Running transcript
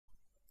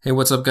Hey,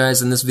 what's up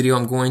guys? In this video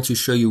I'm going to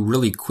show you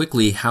really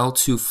quickly how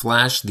to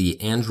flash the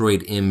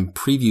Android M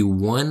Preview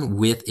 1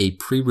 with a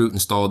pre-root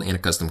installed and a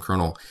custom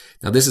kernel.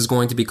 Now this is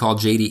going to be called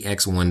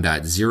JDX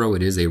 1.0.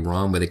 It is a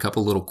ROM with a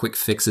couple little quick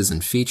fixes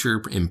and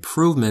feature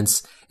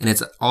improvements, and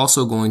it's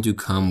also going to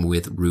come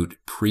with root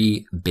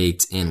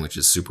pre-baked in, which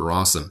is super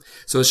awesome.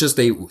 So it's just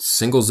a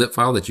single zip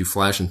file that you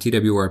flash in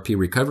TWRP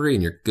recovery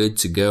and you're good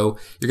to go.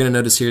 You're going to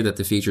notice here that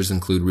the features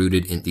include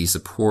rooted int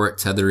support,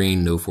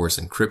 tethering, no force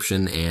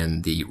encryption,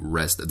 and the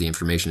rest of the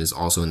information is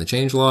also in the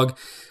changelog.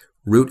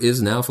 Root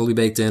is now fully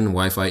baked in,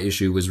 Wi-Fi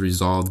issue was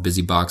resolved,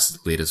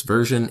 BusyBox latest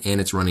version, and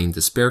it's running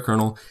the spare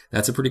kernel.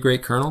 That's a pretty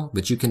great kernel,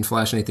 but you can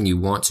flash anything you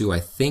want to, I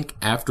think,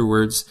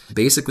 afterwards.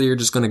 Basically, you're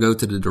just going to go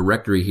to the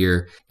directory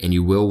here, and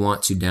you will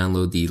want to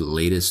download the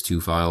latest two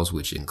files,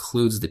 which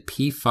includes the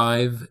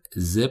P5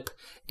 zip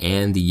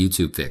and the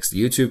YouTube fix.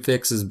 The YouTube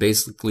fix is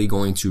basically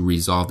going to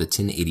resolve the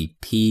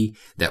 1080p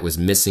that was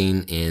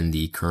missing in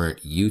the current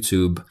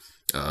YouTube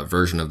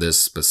version of this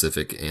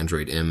specific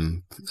Android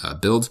M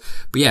build.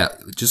 But yeah,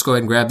 just go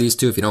ahead and grab these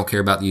two. If you don't care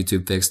about the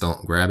YouTube fix,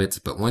 don't grab it.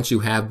 But once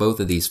you have both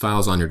of these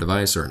files on your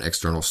device or in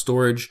external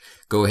storage,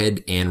 go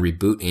ahead and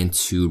reboot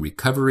into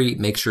recovery.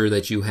 Make sure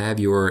that you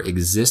have your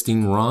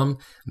existing ROM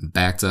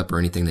backed up or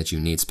anything that you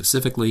need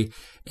specifically.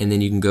 And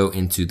then you can go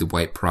into the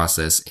wipe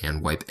process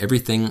and wipe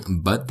everything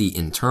but the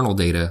internal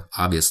data,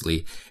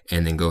 obviously,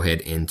 and then go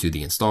ahead into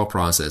the install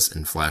process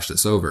and flash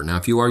this over. Now,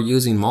 if you are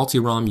using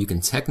multi-ROM, you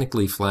can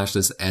technically flash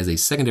this as a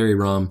secondary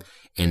ROM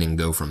and then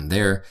go from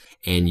there.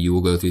 And you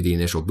will go through the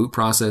initial boot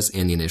process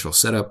and the initial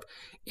setup,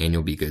 and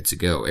you'll be good to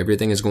go.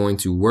 Everything is going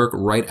to work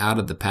right out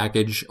of the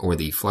package or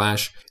the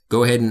flash.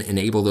 Go ahead and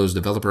enable those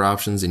developer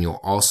options, and you'll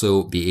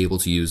also be able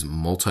to use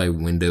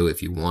multi-window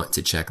if you want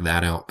to check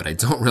that out. But I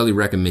don't really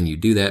recommend you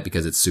do that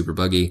because it's super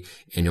buggy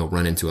and you'll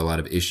run into a lot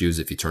of issues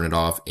if you turn it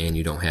off and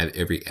you don't have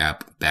every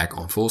app back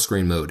on full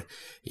screen mode.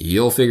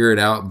 You'll figure it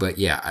out, but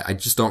yeah, I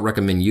just don't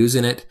recommend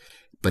using it.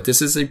 But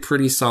this is a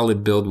pretty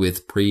solid build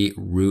with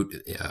pre-root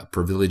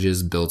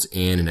privileges built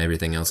in and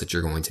everything else that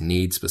you're going to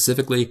need.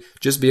 Specifically,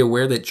 just be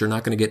aware that you're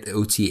not going to get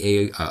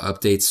OTA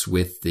updates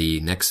with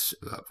the next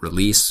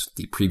release,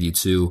 the Preview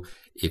 2.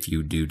 If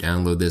you do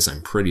download this,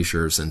 I'm pretty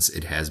sure, since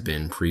it has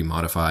been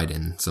pre-modified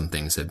and some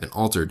things have been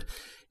altered.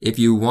 If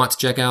you want to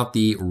check out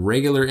the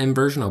regular M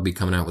version, I'll be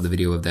coming out with a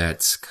video of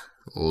that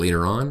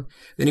later on.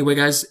 Anyway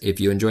guys, if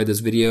you enjoyed this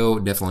video,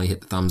 definitely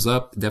hit the thumbs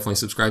up. Definitely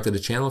subscribe to the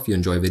channel if you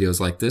enjoy videos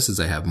like this, as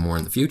I have more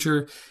in the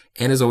future.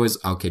 And as always,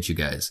 I'll catch you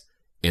guys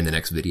in the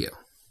next video.